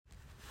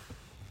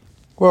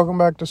Welcome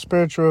back to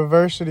Spiritual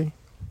Adversity.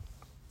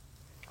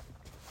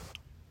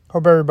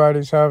 Hope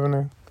everybody's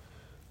having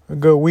a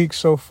good week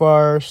so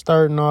far,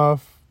 starting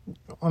off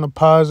on a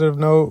positive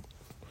note,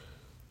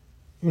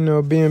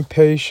 being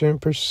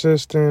patient,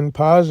 persistent,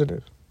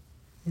 positive.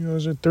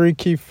 Those are three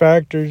key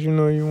factors, you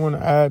want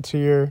to add to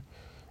your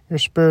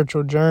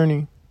spiritual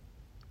journey.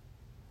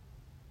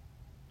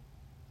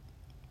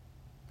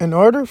 In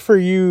order for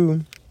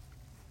you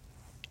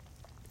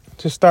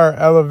to start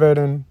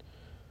elevating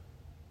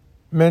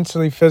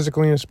mentally,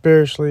 physically, and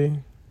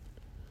spiritually,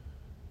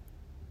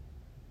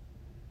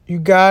 you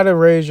gotta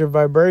raise your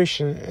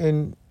vibration,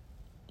 and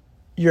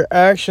your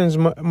actions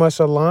must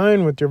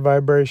align with your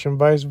vibration,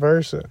 vice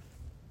versa.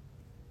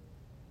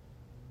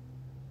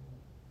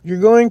 You're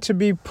going to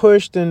be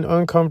pushed in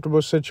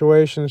uncomfortable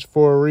situations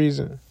for a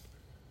reason.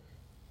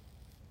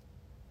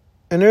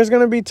 And there's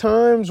going to be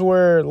times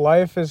where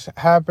life is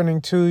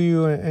happening to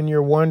you and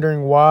you're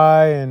wondering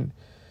why, and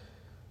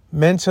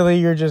mentally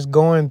you're just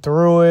going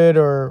through it,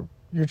 or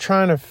you're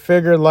trying to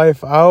figure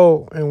life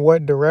out and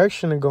what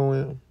direction to go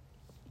in.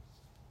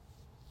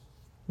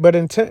 But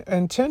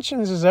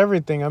intentions is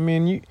everything. I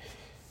mean,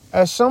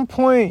 at some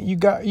point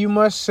you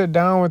must sit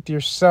down with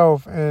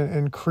yourself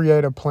and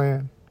create a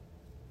plan.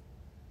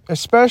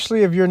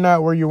 Especially if you're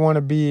not where you want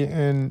to be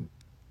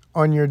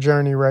on your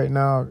journey right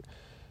now.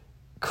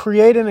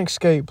 Create an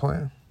escape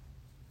plan.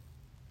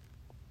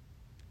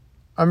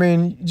 I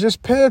mean,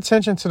 just pay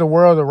attention to the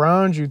world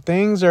around you.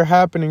 Things are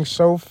happening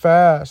so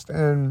fast,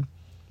 and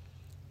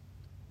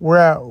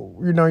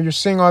you're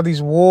seeing all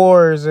these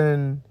wars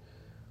and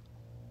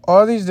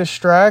all these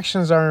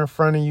distractions are in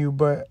front of you,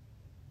 but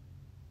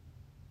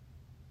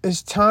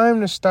it's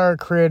time to start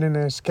creating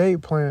an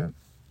escape plan.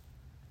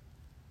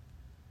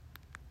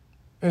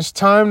 It's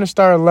time to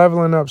start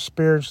leveling up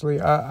spiritually.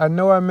 I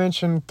know I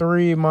mentioned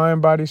 3: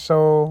 mind, body,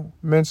 soul,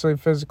 mentally,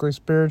 physically,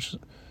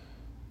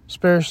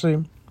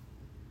 spiritually.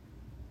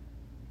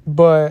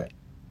 But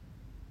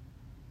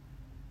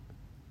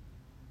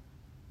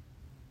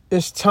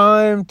it's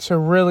time to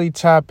really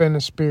tap into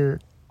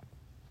spirit.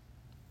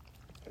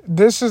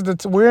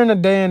 We're in a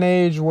day and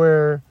age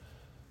where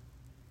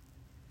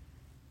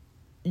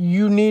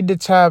you need to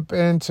tap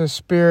into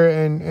spirit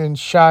and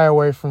shy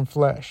away from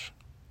flesh.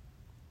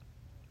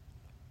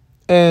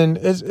 And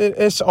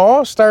it's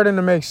all starting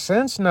to make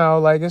sense now.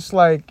 Like, it's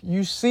like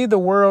you see the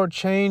world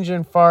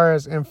changing far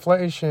as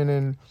inflation,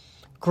 and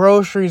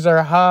groceries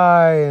are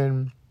high,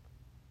 and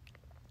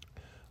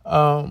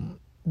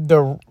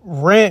the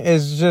rent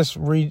is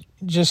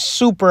just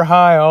super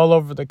high all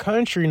over the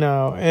country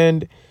now.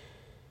 And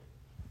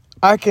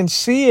I can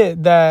see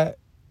it that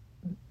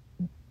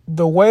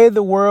where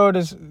the world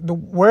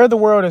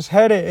is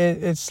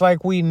headed, it's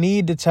like we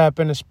need to tap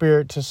into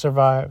spirit to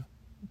survive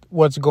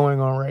what's going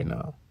on right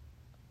now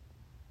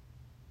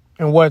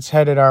and what's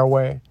headed our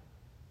way.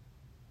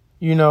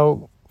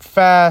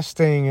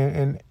 Fasting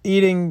and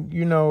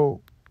eating,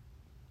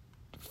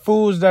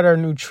 foods that are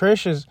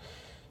nutritious.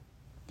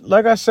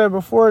 Like I said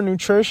before,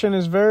 nutrition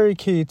is very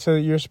key to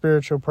your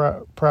spiritual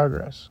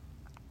progress.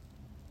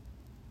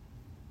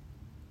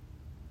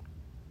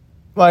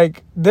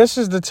 Like, this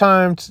is the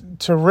time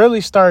to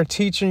really start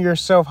teaching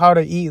yourself how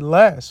to eat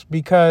less,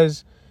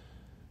 because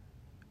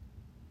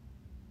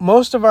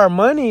most of our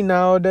money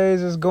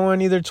nowadays is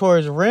going either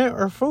towards rent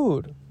or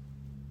food.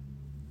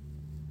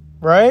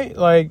 Right?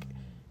 Like,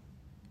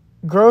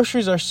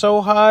 groceries are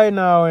so high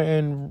now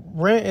and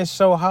rent is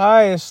so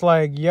high. It's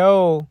like,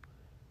 yo,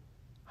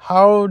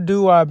 how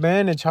do I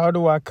manage? How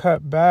do I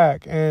cut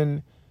back?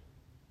 And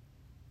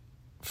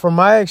from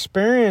my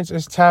experience,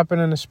 it's tapping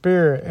in the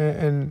spirit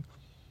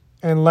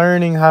and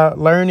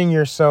learning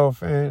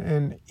yourself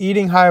and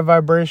eating high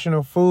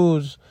vibrational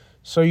foods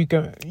so you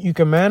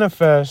can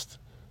manifest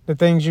the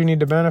things you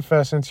need to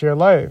manifest into your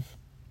life.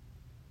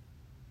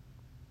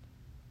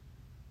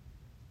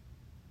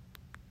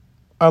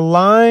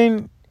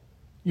 Align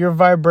your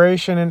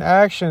vibration and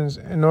actions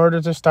in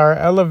order to start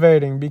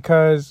elevating,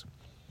 because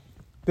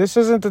this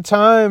isn't the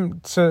time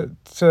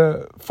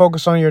to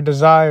focus on your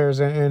desires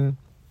and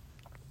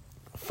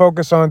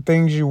focus on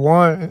things you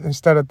want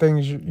instead of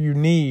things you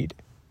need.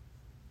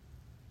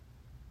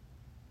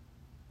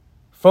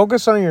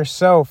 Focus on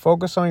yourself.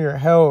 Focus on your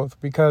health,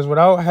 because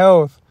without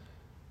health,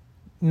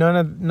 none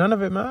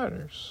of it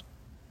matters.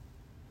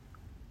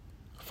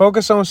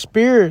 Focus on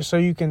spirit so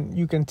you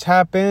can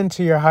tap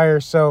into your higher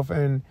self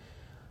and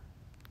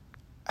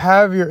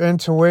have your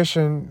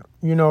intuition,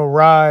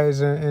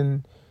 rise,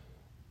 and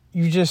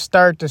you just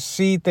start to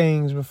see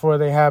things before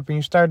they happen.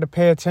 You start to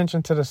pay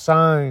attention to the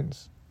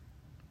signs.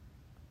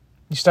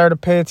 You start to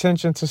pay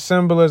attention to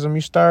symbolism. You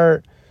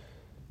start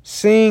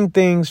seeing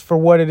things for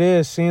what it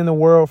is, seeing the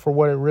world for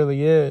what it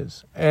really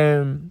is.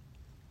 And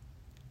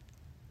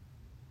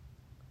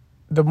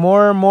the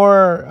more and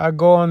more I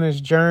go on this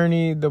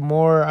journey, the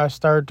more I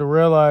start to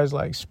realize,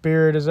 like,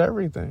 spirit is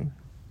everything.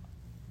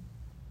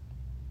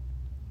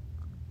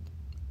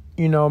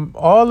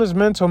 All is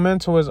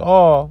mental is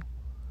all.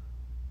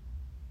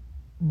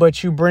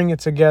 But you bring it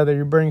together.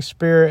 You bring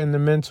spirit and the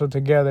mental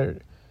together.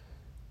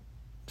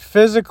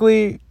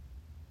 physically,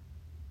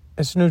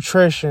 it's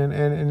nutrition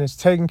and it's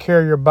taking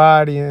care of your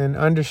body and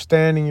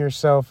understanding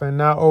yourself and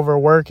not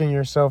overworking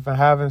yourself and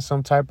having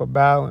some type of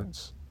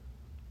balance.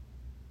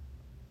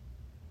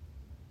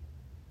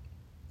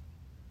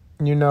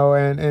 You know,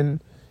 and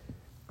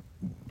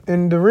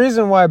the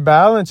reason why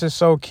balance is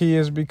so key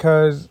is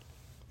because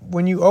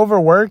when you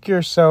overwork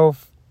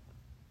yourself,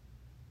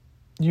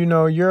 you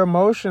know, your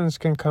emotions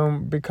can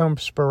become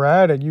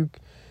sporadic.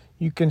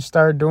 You can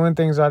start doing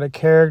things out of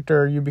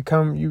character.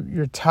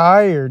 You're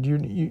tired.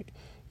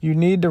 You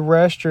need to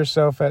rest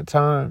yourself at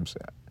times.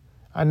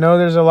 I know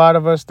there's a lot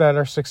of us that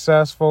are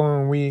successful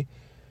and we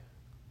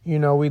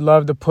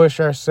love to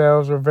push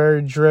ourselves. We're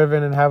very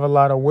driven and have a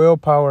lot of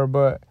willpower,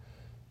 but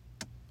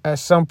at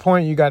some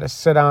point you got to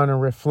sit down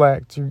and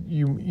reflect.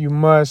 You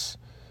must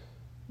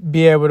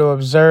be able to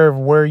observe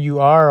where you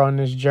are on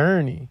this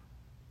journey.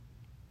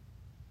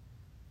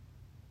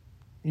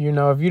 You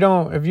know, if you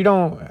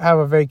don't have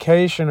a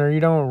vacation or you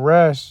don't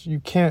rest, you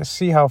can't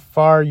see how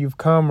far you've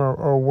come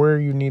or where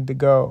you need to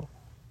go.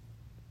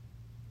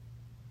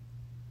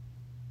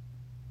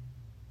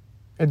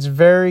 It's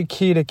very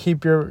key to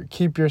keep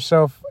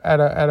yourself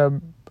at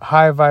a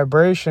high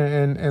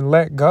vibration and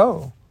let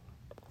go.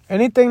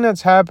 Anything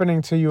that's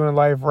happening to you in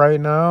life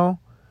right now,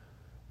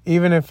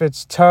 even if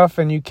it's tough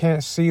and you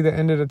can't see the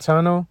end of the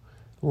tunnel,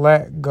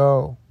 let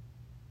go.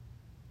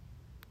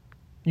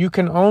 You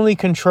can only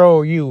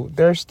control you.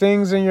 There's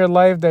things in your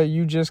life that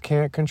you just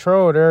can't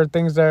control. There are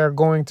things that are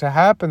going to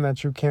happen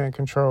that you can't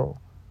control.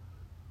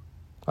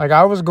 Like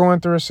I was going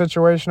through a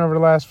situation over the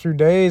last few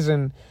days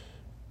and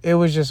it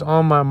was just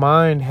on my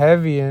mind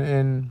heavy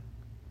and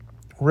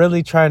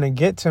really trying to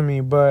get to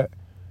me. But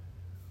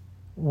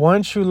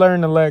once you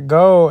learn to let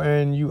go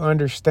and you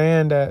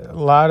understand that a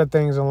lot of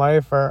things in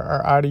life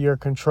are out of your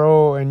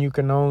control and you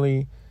can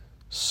only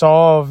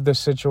solve the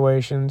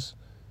situations,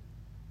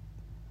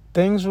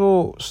 things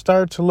will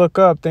start to look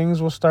up.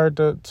 Things will start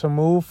to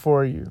move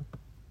for you.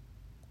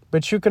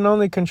 But you can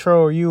only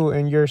control you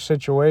and your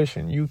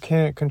situation. You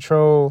can't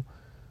control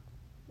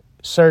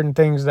certain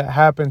things that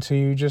happen to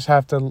you. You just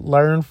have to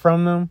learn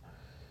from them,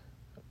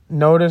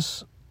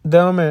 notice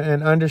them,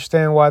 and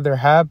understand why they're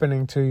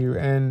happening to you.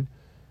 And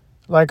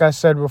like I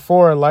said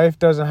before, life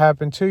doesn't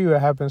happen to you, it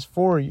happens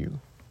for you.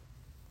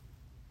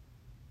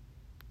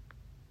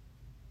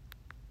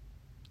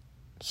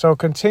 So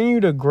continue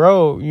to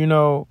grow, you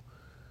know,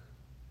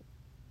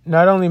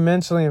 not only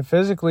mentally and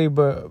physically,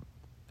 but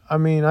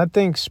I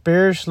think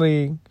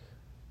spiritually,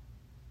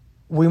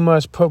 we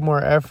must put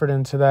more effort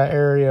into that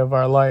area of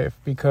our life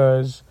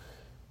because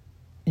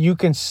you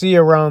can see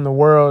around the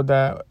world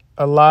that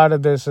a lot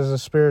of this is a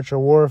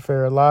spiritual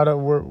warfare.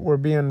 We're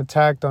being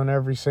attacked on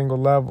every single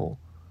level,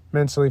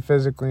 mentally,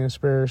 physically, and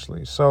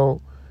spiritually.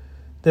 So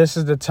this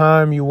is the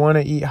time you want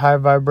to eat high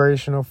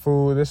vibrational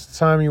food. This is the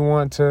time you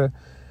want to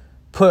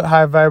put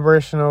high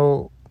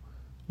vibrational,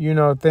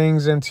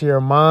 things into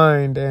your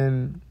mind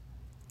and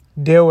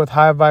deal with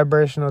high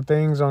vibrational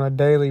things on a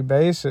daily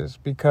basis,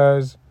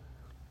 because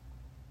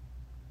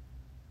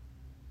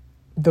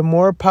the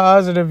more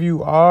positive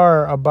you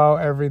are about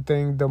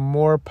everything, the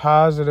more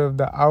positive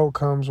the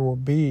outcomes will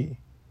be.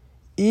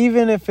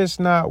 Even if it's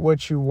not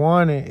what you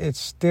wanted, it's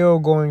still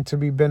going to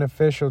be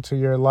beneficial to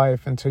your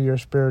life and to your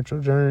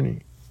spiritual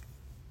journey.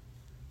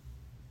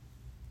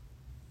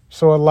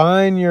 So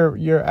align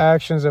your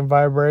actions and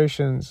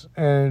vibrations,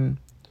 and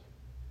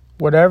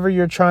whatever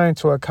you're trying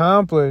to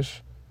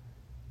accomplish,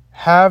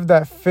 have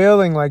that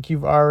feeling like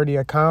you've already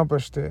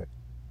accomplished it.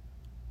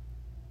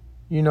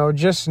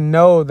 Just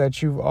know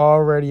that you've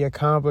already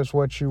accomplished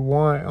what you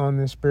want on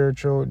this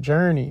spiritual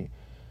journey.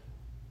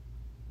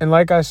 And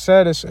like I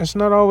said, it's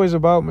not always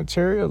about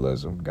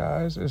materialism,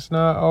 guys. It's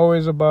not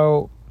always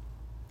about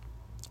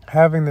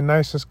having the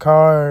nicest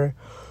car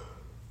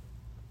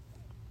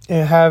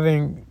and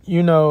having,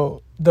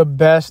 the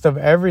best of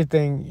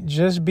everything.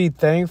 Just be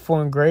thankful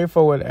and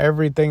grateful with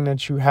everything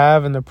that you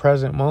have in the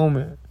present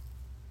moment.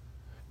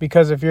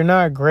 Because if you're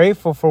not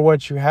grateful for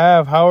what you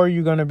have, how are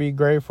you going to be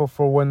grateful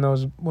for when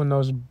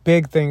those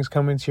big things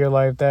come into your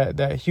life,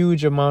 that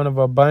huge amount of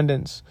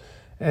abundance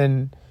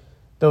and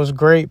those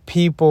great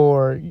people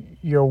or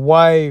your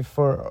wife,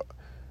 or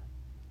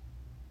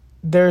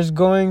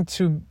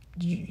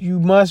you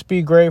must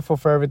be grateful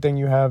for everything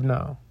you have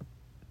now.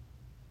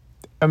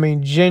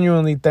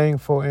 Genuinely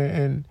thankful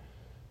and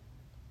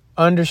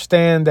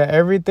understand that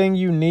everything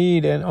you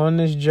need and on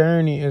this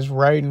journey is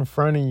right in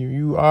front of you.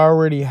 You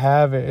already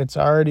have it. It's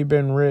already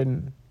been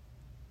written.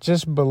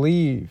 Just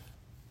believe.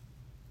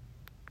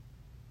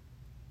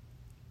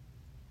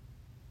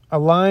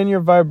 Align your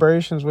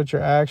vibrations with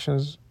your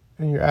actions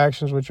and your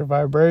actions with your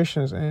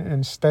vibrations,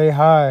 and stay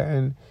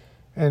high.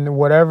 And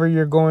whatever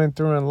you're going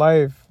through in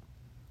life,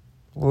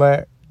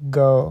 let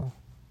go.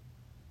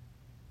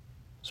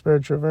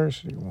 Spiritual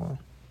Diversity 1.